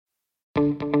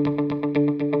Welcome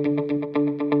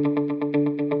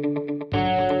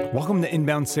to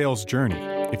Inbound Sales Journey.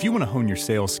 If you want to hone your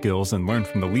sales skills and learn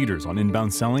from the leaders on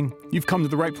inbound selling, you've come to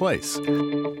the right place.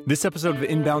 This episode of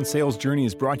Inbound Sales Journey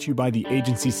is brought to you by the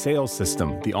Agency Sales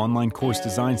System, the online course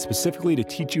designed specifically to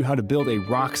teach you how to build a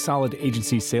rock-solid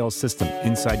agency sales system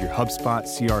inside your HubSpot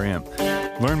CRM.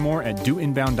 Learn more at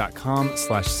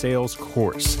doinbound.com/sales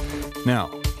course. Now,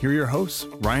 here are your hosts,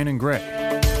 Ryan and Greg.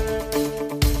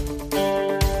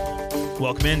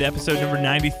 Welcome into episode number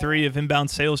 93 of Inbound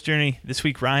Sales Journey. This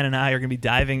week, Ryan and I are going to be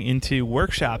diving into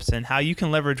workshops and how you can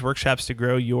leverage workshops to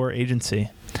grow your agency.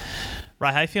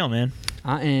 Ryan, how you feeling, man?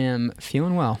 I am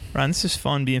feeling well. Ryan, this is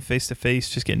fun being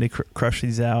face-to-face, just getting to crush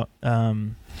these out.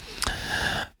 The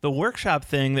workshop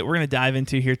thing that we're going to dive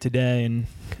into here today, and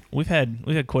we've had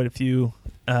quite a few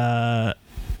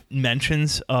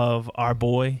mentions of our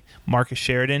boy Marcus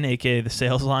Sheridan, aka the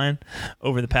Sales Lion,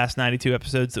 over the past 92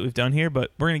 episodes that we've done here, but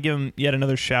we're going to give him yet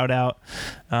another shout out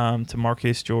to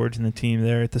Marcus, George, and the team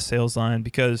there at the Sales Lion,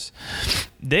 because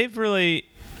they've really,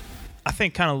 I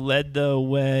think, kind of led the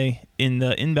way in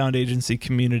the inbound agency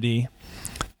community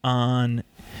on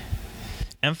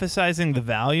emphasizing the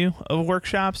value of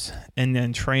workshops and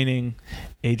then training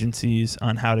agencies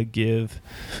on how to give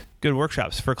good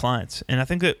workshops for clients. And I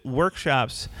think that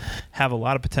workshops have a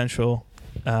lot of potential,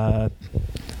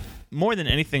 more than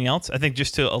anything else. I think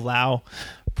just to allow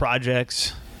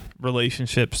projects,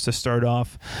 relationships to start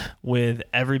off with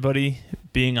everybody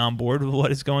being on board with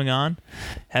what is going on,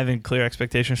 having clear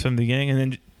expectations from the beginning, and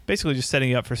then basically just setting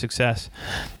you up for success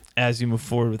as you move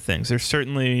forward with things. There's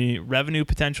certainly revenue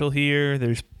potential here.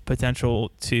 There's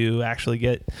potential to actually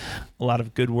get a lot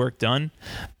of good work done.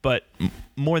 But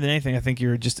more than anything, I think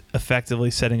you're just effectively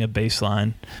setting a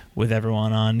baseline with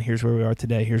everyone on here's where we are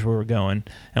today, here's where we're going,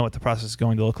 and what the process is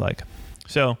going to look like.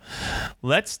 So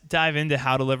let's dive into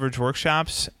how to leverage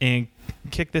workshops and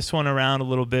kick this one around a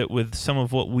little bit with some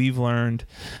of what we've learned,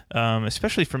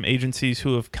 especially from agencies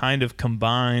who have kind of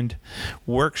combined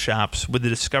workshops with the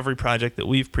discovery project that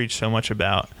we've preached so much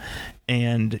about,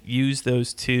 and use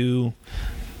those two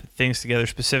things together,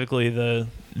 specifically the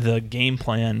game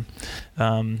plan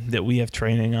that we have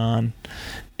training on,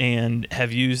 and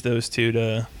have used those two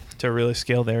to really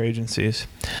scale their agencies.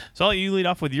 So I'll let you lead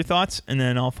off with your thoughts, and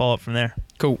then I'll follow up from there.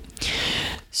 Cool.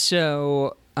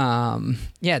 So,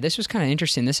 this was kind of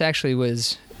interesting. This actually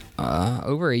was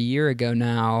over a year ago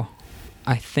now,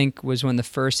 I think, was when the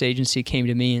first agency came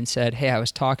to me and said, hey, I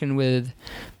was talking with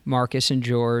Marcus and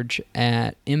George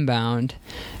at Inbound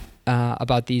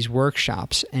about these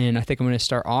workshops, and I think I'm going to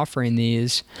start offering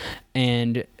these.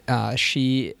 And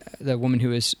the woman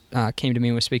who came to me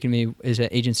and was speaking to me, is an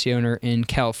agency owner in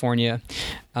California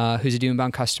who's a Do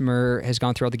Inbound customer, has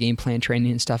gone through all the game plan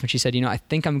training and stuff. And she said, I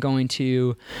think I'm going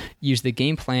to use the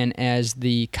game plan as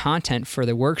the content for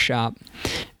the workshop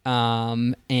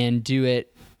and do it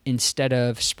instead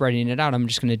of spreading it out. I'm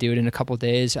just going to do it in a couple of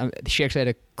days. She actually had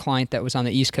a client that was on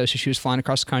the East Coast, so she was flying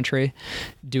across the country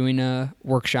doing a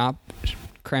workshop,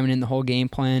 cramming in the whole game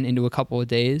plan into a couple of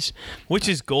days. Which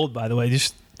is gold, by the way.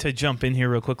 Just to jump in here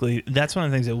real quickly, that's one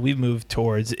of the things that we've moved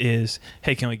towards is,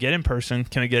 hey, can we get in person?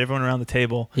 Can we get everyone around the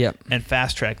table? Yep. And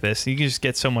fast track this? You can just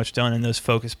get so much done in those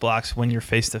focus blocks when you're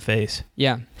face to face.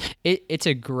 Yeah. It's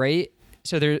a great,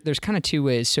 so there's kind of two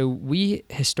ways. So we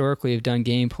historically have done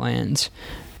game plans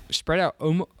spread out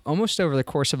almost over the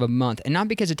course of a month, and not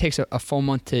because it takes a full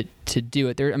month to do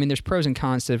it. There's pros and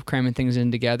cons to cramming things in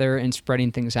together and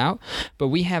spreading things out, but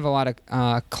we have a lot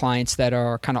of clients that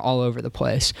are kind of all over the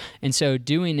place, and so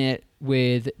doing it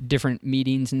with different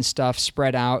meetings and stuff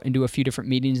spread out into a few different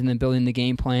meetings, and then building the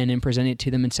game plan and presenting it to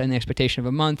them and setting the expectation of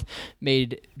a month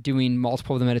made doing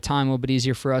multiple of them at a time a little bit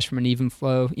easier for us from an even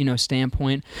flow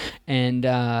standpoint. And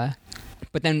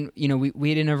but then,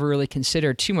 we didn't ever really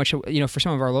consider too much, for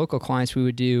some of our local clients, we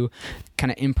would do kind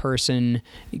of in-person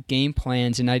game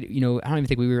plans. And I don't even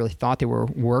think we really thought they were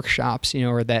workshops,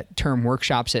 or that term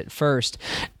workshops at first.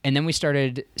 And then we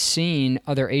started seeing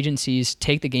other agencies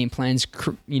take the game plans,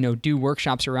 do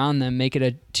workshops around them, make it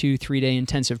a 2-3 day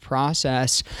intensive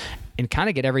process, and kind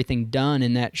of get everything done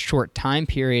in that short time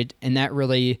period. And that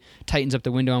really tightens up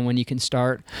the window on when you can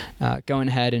start going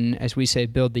ahead and, as we say,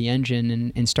 build the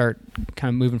engine and start kind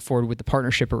of moving forward with the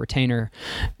partnership or retainer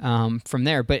from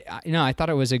there. But, I thought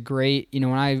it was a great, when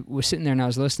I was sitting there and I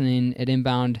was listening at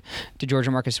Inbound to George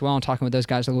and Marcus as well and talking with those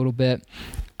guys a little bit,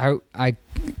 I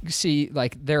see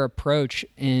like their approach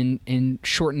in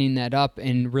shortening that up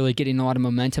and really getting a lot of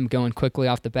momentum going quickly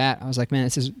off the bat. I was like, man,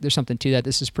 there's something to that.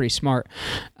 This is pretty smart.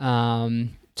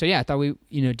 So yeah, I thought we,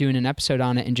 doing an episode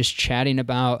on it and just chatting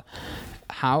about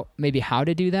how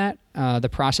to do that the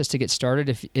process to get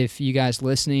started. If you guys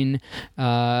listening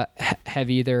have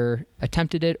either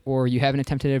attempted it or you haven't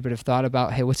attempted it but have thought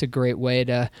about, hey, what's a great way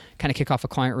to kind of kick off a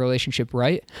client relationship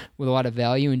right with a lot of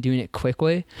value and doing it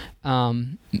quickly,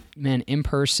 man,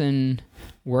 in-person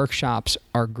workshops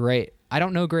are great. I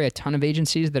don't know, Gray, a ton of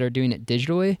agencies that are doing it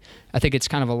digitally. I think it's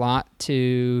kind of a lot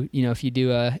to, if you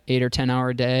do a 8 or 10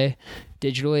 hour day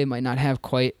digitally, it might not have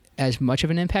quite as much of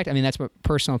an impact. I mean, that's my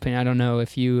personal opinion. I don't know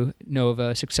if you know of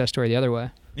a success story the other way.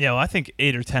 Yeah, well, I think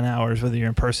 8 or 10 hours, whether you're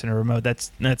in person or remote,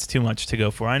 that's too much to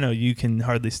go for. I know you can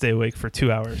hardly stay awake for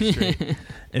 2 hours straight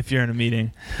if you're in a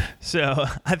meeting. So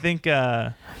I think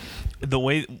one of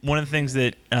the things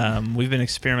that we've been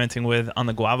experimenting with on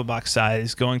the Guava Box side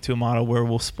is going to a model where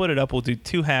we'll split it up. We'll do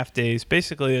 2 half days,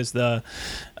 basically as the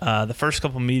first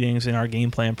couple meetings in our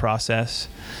game plan process,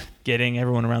 getting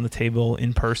everyone around the table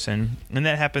in person. And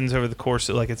that happens over the course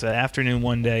of, it's an afternoon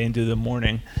one day and do the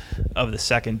morning of the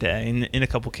second day. And in a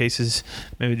couple cases,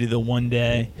 maybe do the one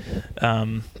day,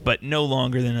 but no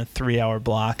longer than a 3-hour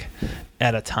block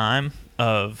at a time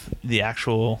of the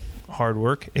actual hard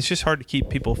work. It's just hard to keep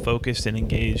people focused and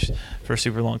engaged for a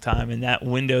super long time, and that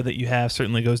window that you have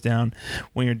certainly goes down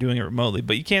when you're doing it remotely.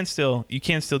 But you can still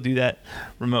do that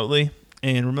remotely,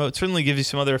 and remote certainly gives you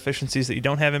some other efficiencies that you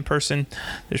don't have in person.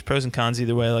 There's pros and cons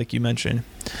either way, like you mentioned.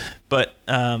 But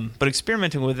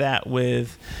experimenting with that,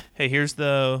 with, hey, here's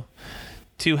the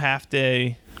 2 half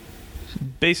day,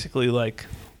 basically like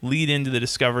lead into the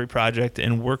discovery project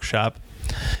and workshop.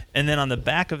 And then on the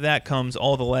back of that comes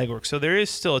all the legwork. So there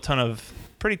is still a ton of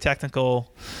pretty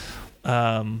technical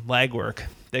legwork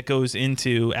that goes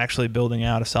into actually building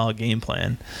out a solid game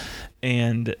plan,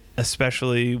 and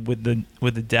especially with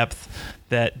the depth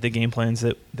that the game plans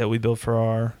that we build for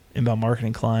our inbound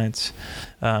marketing clients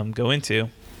go into.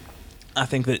 I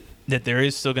think that there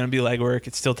is still going to be legwork.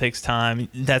 It still takes time.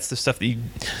 That's the stuff that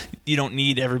you don't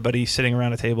need everybody sitting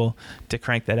around a table to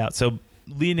crank that out. So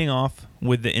leading off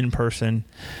with the in-person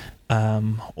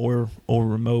or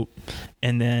remote,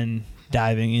 and then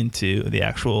diving into the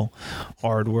actual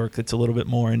hard work that's a little bit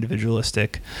more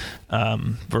individualistic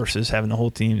versus having the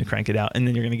whole team to crank it out. And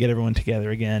then you're going to get everyone together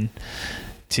again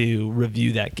to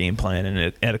review that game plan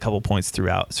and at a couple points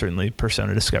throughout, certainly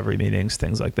persona discovery meetings,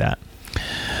 things like that.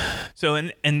 So,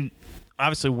 and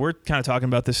obviously we're kind of talking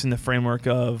about this in the framework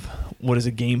of what does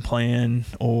a game plan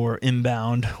or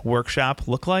inbound workshop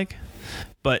look like?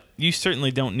 But you certainly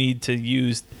don't need to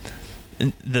use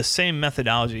the same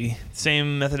methodology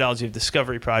of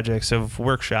discovery projects, of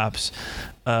workshops,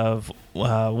 of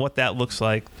what that looks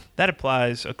like. That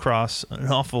applies across an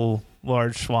awful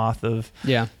large swath of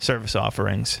service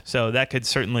offerings. So that could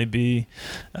certainly be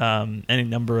any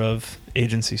number of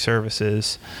agency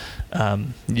services.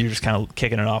 You're just kind of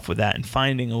kicking it off with that and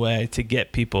finding a way to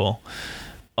get people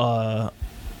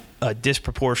a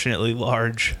disproportionately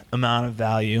large amount of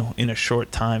value in a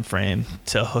short time frame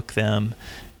to hook them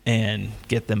and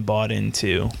get them bought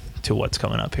into what's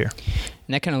coming up here.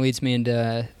 And that kind of leads me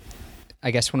into,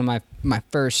 I guess, one of my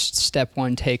first step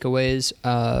one takeaways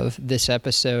of this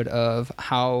episode of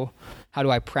how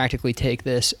do I practically take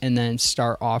this and then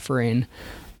start offering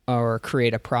or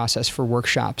create a process for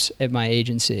workshops at my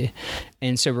agency.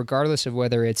 And so regardless of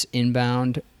whether it's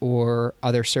inbound or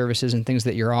other services and things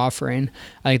that you're offering,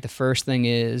 I think the first thing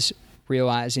is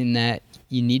realizing that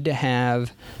you need to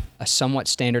have a somewhat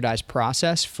standardized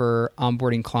process for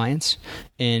onboarding clients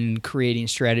and creating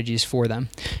strategies for them.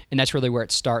 And that's really where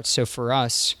it starts. So for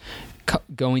us,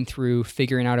 going through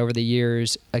figuring out over the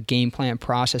years a game plan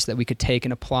process that we could take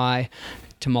and apply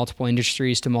to multiple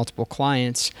industries, to multiple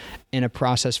clients, and a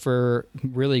process for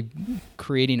really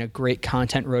creating a great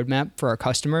content roadmap for our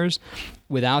customers.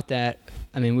 Without that,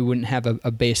 I mean, we wouldn't have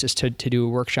a basis to do a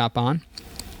workshop on.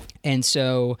 And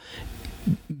so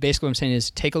basically what I'm saying is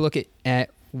take a look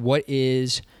at what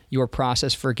is your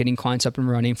process for getting clients up and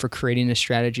running, for creating a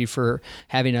strategy, for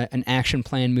having an action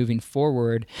plan moving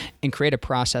forward, and create a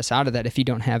process out of that if you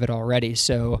don't have it already.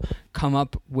 So come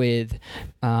up with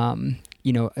a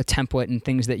template and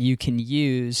things that you can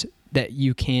use that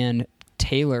you can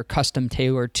custom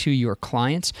tailor to your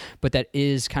clients, but that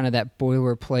is kind of that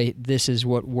boilerplate, this is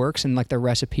what works, and like the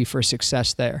recipe for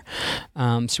success there.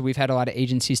 So we've had a lot of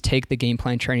agencies take the game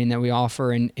plan training that we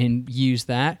offer and use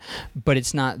that, but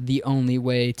it's not the only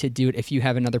way to do it. If you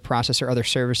have another process or other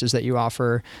services that you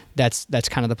offer, that's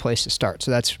kind of the place to start.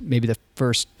 So that's maybe the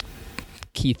first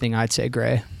key thing I'd say,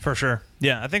 Gray. For sure.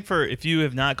 Yeah, I think if you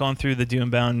have not gone through the Do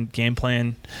Inbound game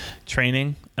plan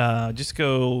training, just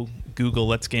go Google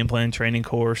Let's Game Plan Training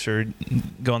Course, or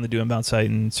go on the Do Inbound site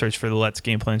and search for the Let's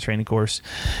Game Plan Training Course.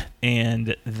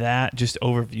 And that just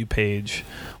overview page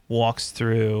walks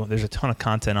through. There's a ton of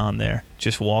content on there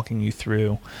just walking you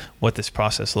through what this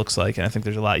process looks like, and I think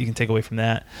there's a lot you can take away from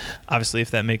that. Obviously,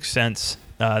 if that makes sense,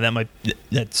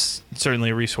 that's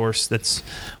certainly a resource. That's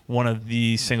one of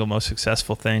the single most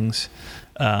successful things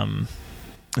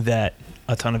that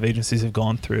a ton of agencies have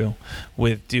gone through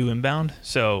with Do Inbound.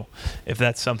 So if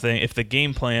that's something, if the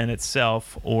game plan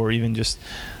itself, or even just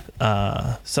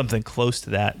something close to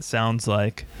that, sounds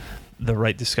like the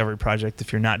right discovery project,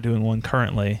 if you're not doing one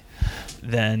currently,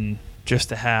 then just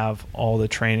to have all the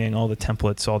training, all the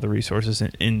templates, all the resources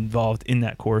involved in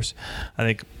that course, I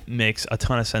think makes a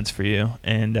ton of sense for you,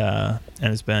 and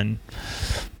has been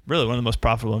really one of the most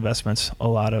profitable investments a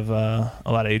lot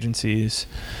of agencies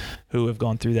who have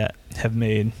gone through that have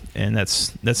made, and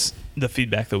that's the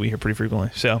feedback that we hear pretty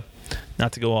frequently. So,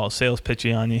 not to go all sales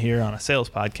pitchy on you here on a sales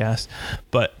podcast,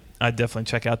 but I'd definitely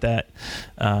check out that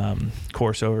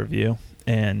course overview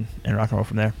and rock and roll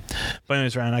from there. But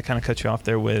anyways, Ryan, I kind of cut you off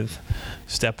there with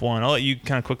step one. I'll let you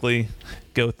kind of quickly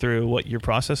go through what your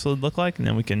process would look like, and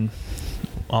then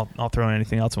I'll throw in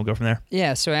anything else and we'll go from there.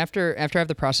 Yeah, so after I have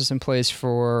the process in place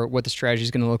for what the strategy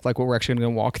is going to look like, what we're actually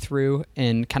going to walk through,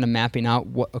 and kind of mapping out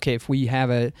if we have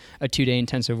a 2-day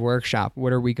intensive workshop,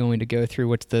 what are we going to go through?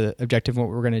 What's the objective, what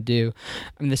we're going to do?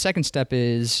 I mean, the second step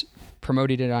is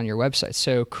promoting it on your website.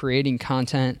 So creating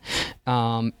content,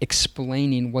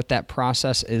 explaining what that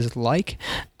process is like,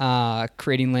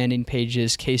 creating landing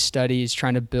pages, case studies,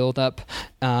 trying to build up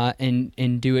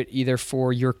and do it either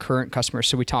for your current customers.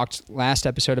 So we talked last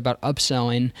episode about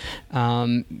upselling.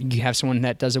 You have someone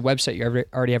that does a website, you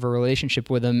already have a relationship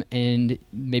with them, and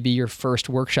maybe your first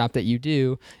workshop that you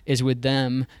do is with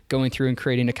them going through and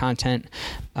creating a content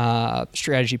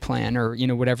strategy plan, or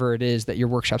whatever it is that your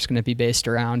workshop's going to be based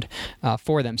around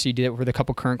for them. So you do it with a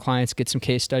couple current clients, get some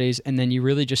case studies, and then you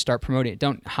really just start promoting it.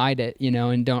 Don't hide it,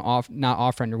 and don't not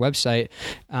offer on your website.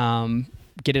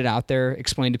 Get it out there,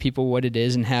 explain to people what it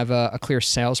is, and have a clear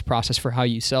sales process for how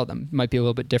you sell them. It might be a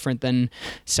little bit different than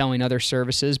selling other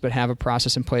services, but have a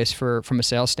process in place from a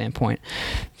sales standpoint.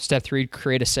 Step 3,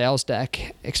 create a sales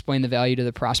deck, explain the value to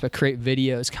the prospect, create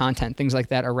videos, content, things like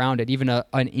that around it, even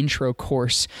an intro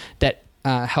course that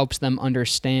helps them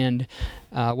understand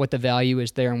what the value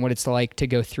is there and what it's like to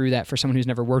go through that for someone who's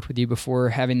never worked with you before,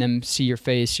 having them see your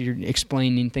face, you're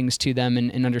explaining things to them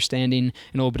and understanding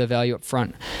and a little bit of value up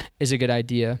front is a good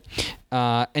idea.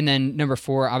 And then number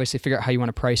 4, obviously figure out how you want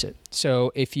to price it.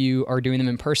 So if you are doing them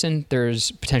in person, there's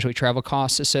potentially travel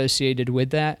costs associated with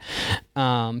that.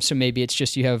 So maybe it's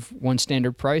just you have one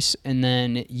standard price and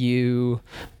then you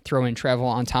throw in travel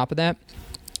on top of that.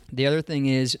 The other thing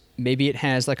is maybe it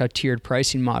has like a tiered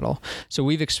pricing model. So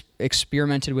we've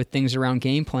experimented with things around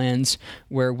game plans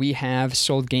where we have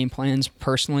sold game plans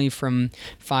personally from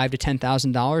 $5,000 to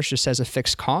 $10,000 just as a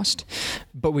fixed cost.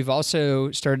 But we've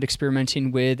also started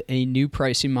experimenting with a new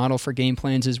pricing model for game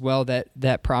plans as well.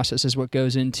 That process is what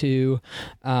goes into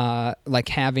like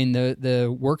having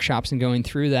the workshops and going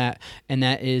through that. And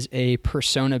that is a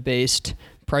persona-based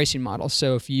pricing model.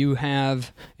 So if you're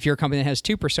a company that has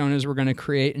 2 personas, we're going to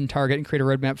create and target and create a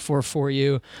roadmap for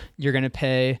you. You're going to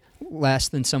pay less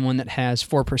than someone that has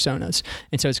 4 personas.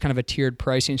 And so it's kind of a tiered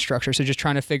pricing structure. So just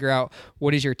trying to figure out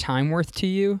what is your time worth to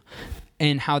you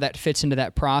and how that fits into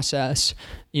that process,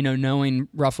 knowing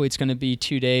roughly it's going to be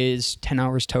 2 days, 10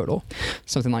 hours total,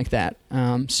 something like that.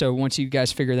 So once you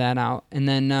guys figure that out, and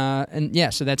then,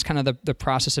 so that's kind of the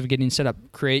process of getting set up.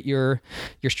 Create your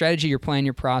strategy, your plan,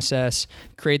 your process,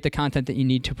 create the content that you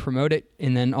need to promote it,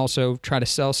 and then also try to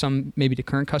sell some maybe to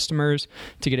current customers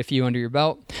to get a few under your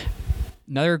belt.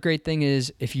 Another great thing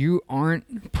is if you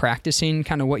aren't practicing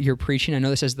kind of what you're preaching, I know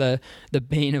this is the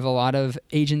bane of a lot of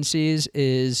agencies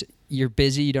is you're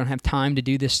busy, you don't have time to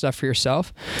do this stuff for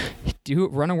yourself.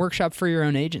 Run a workshop for your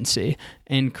own agency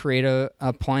and create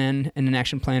a plan and an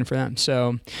action plan for them.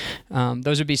 So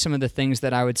those would be some of the things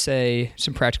that I would say,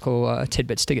 some practical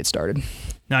tidbits to get started.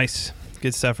 Nice.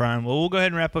 Good stuff, Ryan. Well, we'll go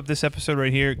ahead and wrap up this episode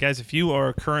right here. Guys, if you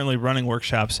are currently running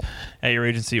workshops at your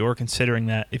agency or considering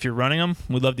that, if you're running them,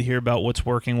 we'd love to hear about what's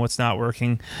working, what's not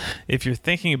working. If you're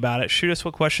thinking about it, shoot us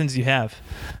what questions you have.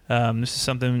 This is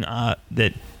something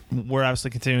that we're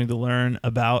obviously continuing to learn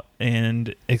about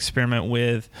and experiment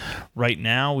with right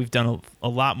now. We've done a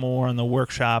lot more on the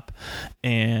workshop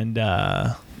and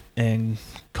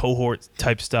cohort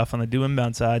type stuff on the Do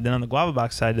Inbound side than on the Guava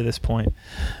Box side to this point.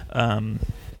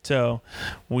 So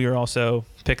we are also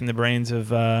picking the brains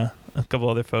of a couple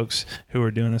other folks who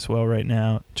are doing this well right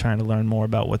now, trying to learn more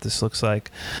about what this looks like.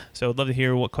 So I'd love to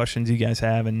hear what questions you guys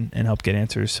have and help get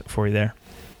answers for you there.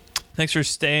 Thanks for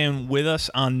staying with us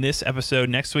on this episode.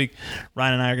 Next week,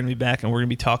 Ryan and I are going to be back, and we're going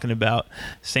to be talking about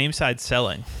same-side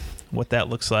selling. what that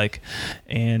looks like,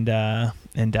 and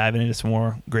diving into some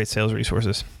more great sales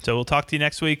resources. So we'll talk to you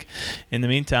next week. In the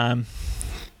meantime,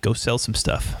 go sell some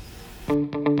stuff.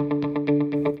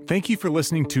 Thank you for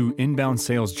listening to Inbound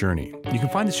Sales Journey. You can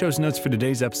find the show's notes for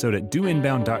today's episode at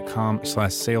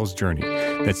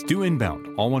doinbound.com/salesjourney. That's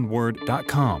doinbound, all one word,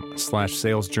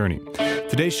 .com/salesjourney.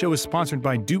 Today's show is sponsored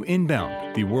by Do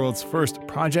Inbound, the world's first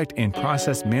project and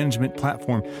process management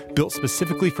platform built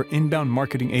specifically for inbound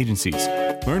marketing agencies.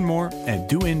 Learn more at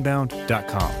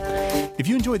doinbound.com. If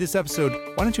you enjoyed this episode,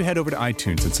 why don't you head over to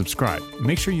iTunes and subscribe?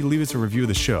 Make sure you leave us a review of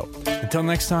the show. Until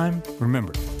next time,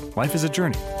 remember, life is a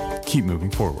journey. Keep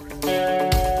moving forward.